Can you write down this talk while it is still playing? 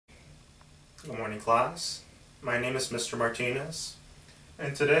Good morning, class. My name is Mr. Martinez,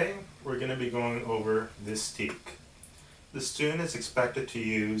 and today we're going to be going over this TEEK. The student is expected to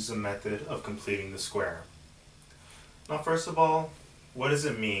use a method of completing the square. Now, first of all, what does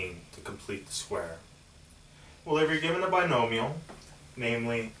it mean to complete the square? Well, if you're given a binomial,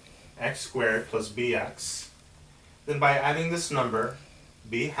 namely x squared plus bx, then by adding this number,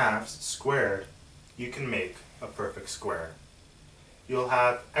 b halves squared, you can make a perfect square. You'll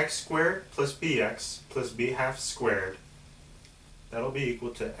have x squared plus bx plus b halves squared. That'll be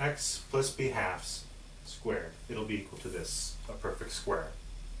equal to x plus b halves squared. It'll be equal to this, a perfect square.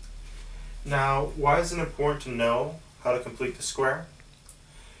 Now, why is it important to know how to complete the square?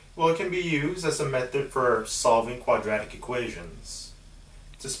 Well, it can be used as a method for solving quadratic equations.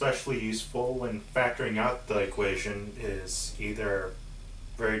 It's especially useful when factoring out the equation is either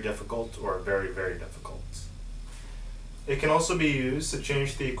very difficult or very, very difficult. It can also be used to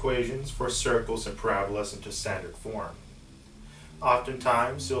change the equations for circles and parabolas into standard form.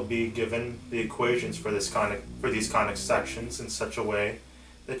 Oftentimes, you'll be given the equations for these conic sections in such a way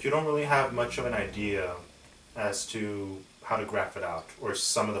that you don't really have much of an idea as to how to graph it out, or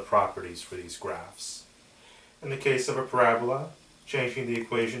some of the properties for these graphs. In the case of a parabola, changing the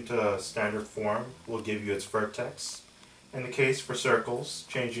equation to standard form will give you its vertex. In the case for circles,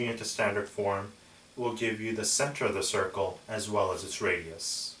 changing it to standard form will give you the center of the circle as well as its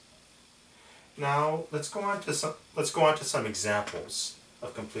radius. Now, let's go on to some examples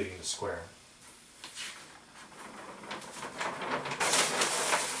of completing the square.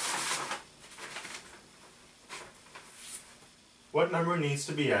 What number needs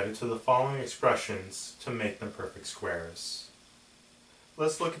to be added to the following expressions to make them perfect squares?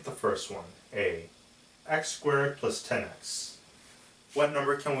 Let's look at the first one, A. X squared plus 10x. What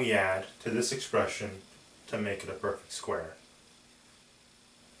number can we add to this expression to make it a perfect square?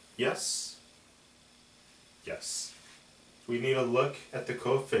 Yes? Yes. We need to look at the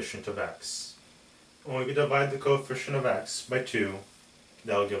coefficient of x. When we divide the coefficient of x by 2,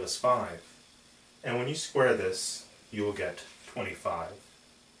 that'll give us 5. And when you square this, you will get 25.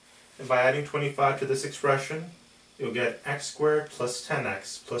 And by adding 25 to this expression, you'll get x squared plus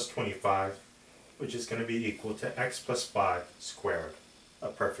 10x plus 25, which is going to be equal to x plus 5 squared, a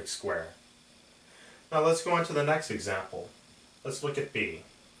perfect square. Now let's go on to the next example. Let's look at B.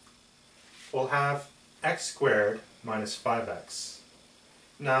 We'll have x squared minus 5x.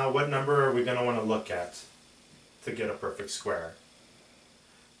 Now, what number are we going to want to look at to get a perfect square?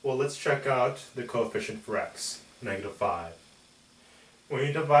 Well, let's check out the coefficient for x, negative 5. When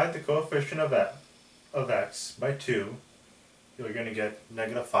you divide the coefficient of x by 2, you're going to get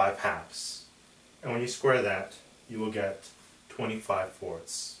negative 5 halves. And when you square that, you will get 25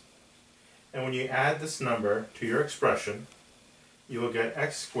 fourths. And when you add this number to your expression, you will get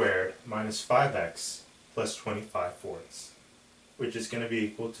x squared minus 5x plus 25 fourths, which is going to be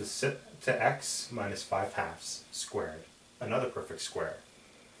equal to x minus 5 halves squared, another perfect square.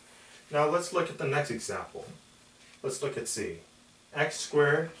 Now let's look at the next example. Let's look at C. X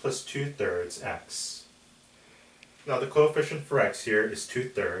squared plus 2/3 x. Now the coefficient for x here is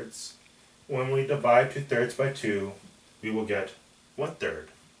 2/3. When we divide 2/3 by 2, we will get 1/3.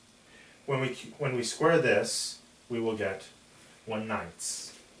 When we square this, we will get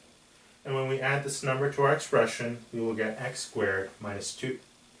 1/9. And when we add this number to our expression, we will get x squared minus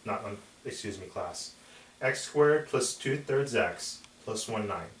x squared plus 2/3 x plus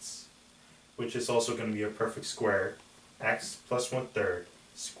 1/9, which is also going to be a perfect square, x plus 1/3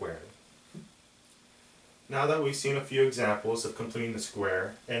 squared. Now that we've seen a few examples of completing the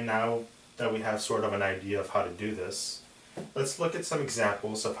square, and now that we have sort of an idea of how to do this, let's look at some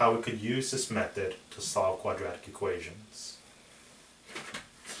examples of how we could use this method to solve quadratic equations.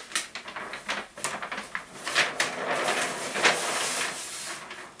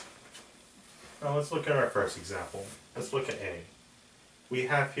 Now let's look at our first example. Let's look at A. We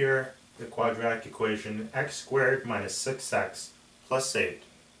have here the quadratic equation x squared minus 6x plus 8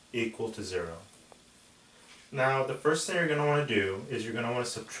 equal to 0. Now the first thing you're going to want to do is you're going to want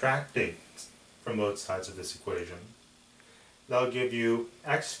to subtract 8 from both sides of this equation. That'll give you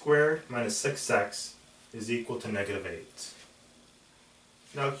x squared minus 6x is equal to negative 8.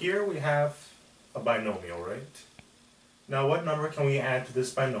 Now here we have a binomial, right? Now what number can we add to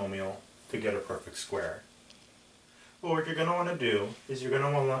this binomial to get a perfect square? Well, what you're going to want to do is you're going to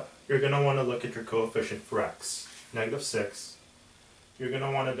want to look at your coefficient for x, negative 6. You're going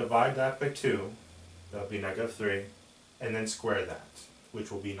to want to divide that by 2, that'll be negative 3, and then square that, which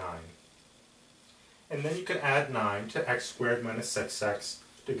will be 9. And then you can add 9 to x squared minus 6x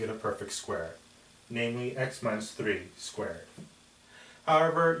to get a perfect square, namely x minus 3 squared.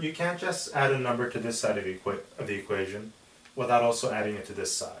 However, you can't just add a number to this side of the equation without also adding it to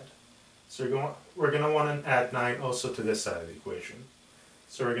this side. So we're going to want to add 9 also to this side of the equation.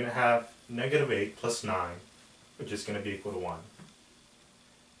 So we're going to have negative 8 plus 9, which is going to be equal to 1.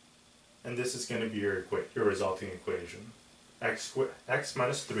 And this is going to be your resulting equation. X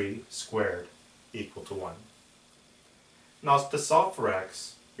minus 3 squared equal to 1. Now to solve for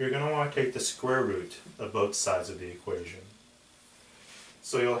x, you're going to want to take the square root of both sides of the equation.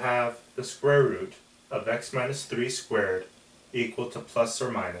 So you'll have the square root of x minus 3 squared equal to plus or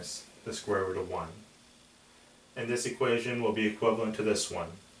minus the square root of 1. And this equation will be equivalent to this one.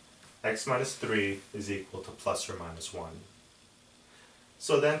 X minus 3 is equal to plus or minus 1.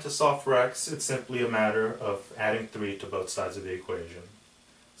 So then to solve for x, it's simply a matter of adding 3 to both sides of the equation.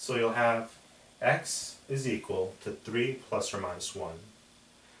 So you'll have x is equal to 3 plus or minus 1.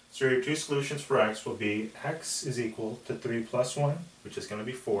 So your two solutions for x will be x is equal to 3 plus 1, which is going to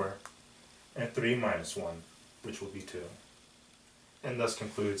be 4, and 3 minus 1, which will be 2. And thus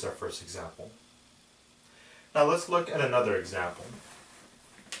concludes our first example. Now let's look at another example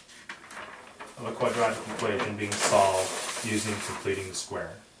of a quadratic equation being solved using completing the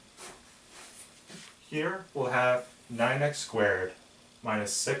square. Here we'll have 9x squared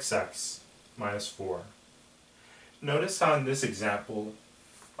minus 6x minus 4. Notice how in this example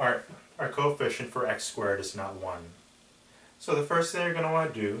our coefficient for x squared is not 1. So the first thing you're going to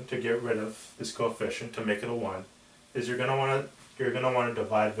want to do to get rid of this coefficient to make it a 1 is you're going to want to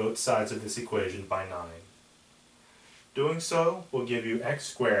divide both sides of this equation by 9. Doing so will give you x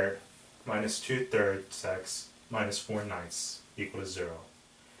squared minus 2/3 x minus 4/9 equal to 0.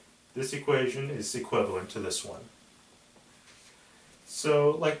 This equation is equivalent to this one.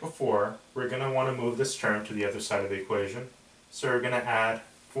 So like before, we're going to want to move this term to the other side of the equation. So we're going to add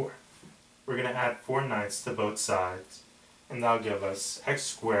 4/9 to both sides, and that'll give us x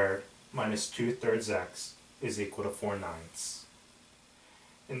squared minus 2/3 x is equal to 4/9.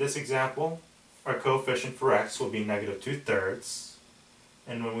 In this example, our coefficient for x will be negative 2/3,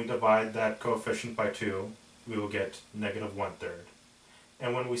 and when we divide that coefficient by 2, we will get negative 1/3.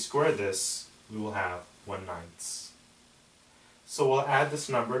 And when we square this, we will have 1/9. So we'll add this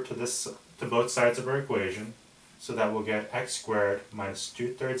number to both sides of our equation, so that we'll get x squared minus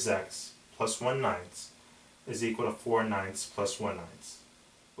 2/3 x plus 1/9 is equal to 4/9 plus 1/9,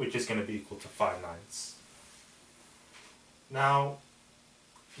 which is going to be equal to 5/9. Now,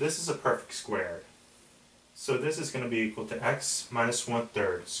 this is a perfect squared. So this is going to be equal to x minus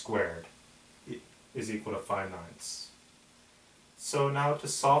 1/3 squared is equal to 5/9. So now to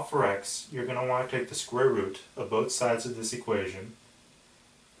solve for x, you're going to want to take the square root of both sides of this equation,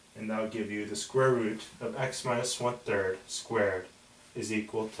 and that will give you the square root of x minus 1/3 squared is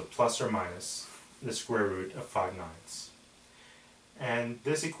equal to plus or minus the square root of 5/9. And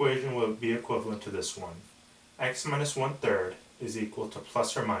this equation will be equivalent to this one. X minus 1/3 is equal to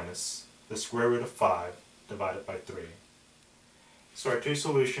plus or minus the square root of 5 divided by 3. So our two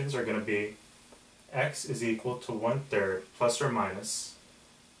solutions are going to be x is equal to 1/3 plus or minus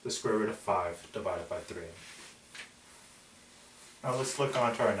the square root of 5 divided by 3. Now let's look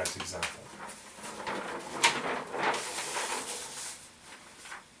on to our next example.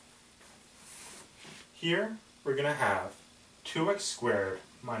 Here we're going to have 2x squared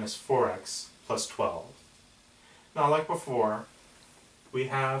minus 4x plus 12. Now like before, we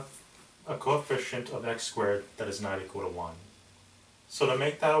have a coefficient of x squared that is not equal to 1. So to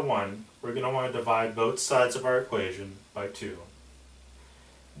make that a 1, we're going to want to divide both sides of our equation by 2.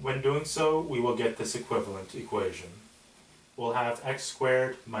 When doing so, we will get this equivalent equation. We'll have x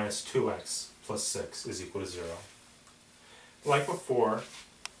squared minus 2x plus 6 is equal to 0. Like before,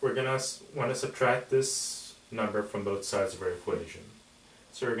 we're going to want to subtract this number from both sides of our equation.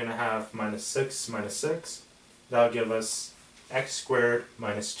 So we're going to have minus 6 minus 6. That'll give us x squared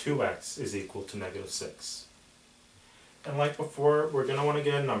minus 2x is equal to negative 6. And like before, we're going to want to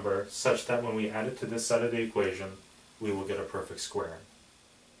get a number such that when we add it to this side of the equation, we will get a perfect square.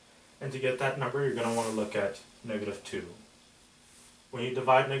 And to get that number, you're going to want to look at negative 2. When you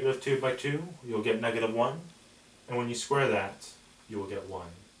divide negative 2 by 2, you'll get negative 1. And when you square that, you will get 1.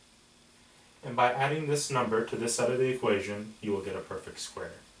 And by adding this number to this side of the equation, you will get a perfect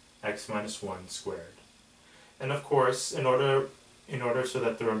square. X minus 1 squared. And of course, in order so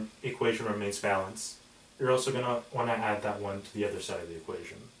that the equation remains balanced, you're also going to want to add that 1 to the other side of the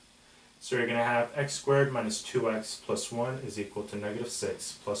equation. So you're going to have x squared minus 2x plus 1 is equal to negative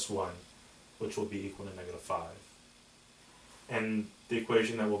 6 plus 1, which will be equal to negative 5. And the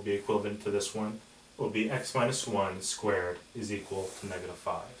equation that will be equivalent to this one will be x minus 1 squared is equal to negative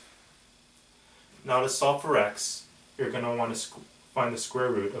 5. Now to solve for x, you're going to want to find the square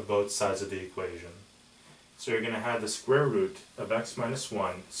root of both sides of the equation. So you're going to have the square root of x minus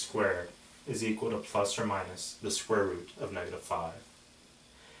 1 squared is equal to plus or minus the square root of negative 5.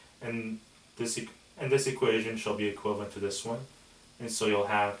 And this equation shall be equivalent to this one. And so you'll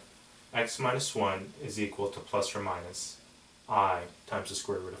have x minus 1 is equal to plus or minus I times the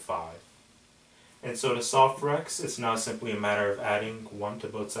square root of 5. And so to solve for x, it's now simply a matter of adding 1 to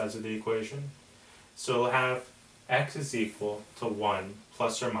both sides of the equation. So we'll have x is equal to 1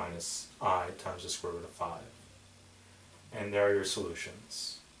 plus or minus I times the square root of 5. And there are your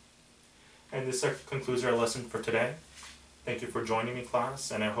solutions. And this concludes our lesson for today. Thank you for joining me,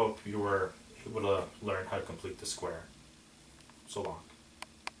 class, and I hope you were able to learn how to complete the square. So long.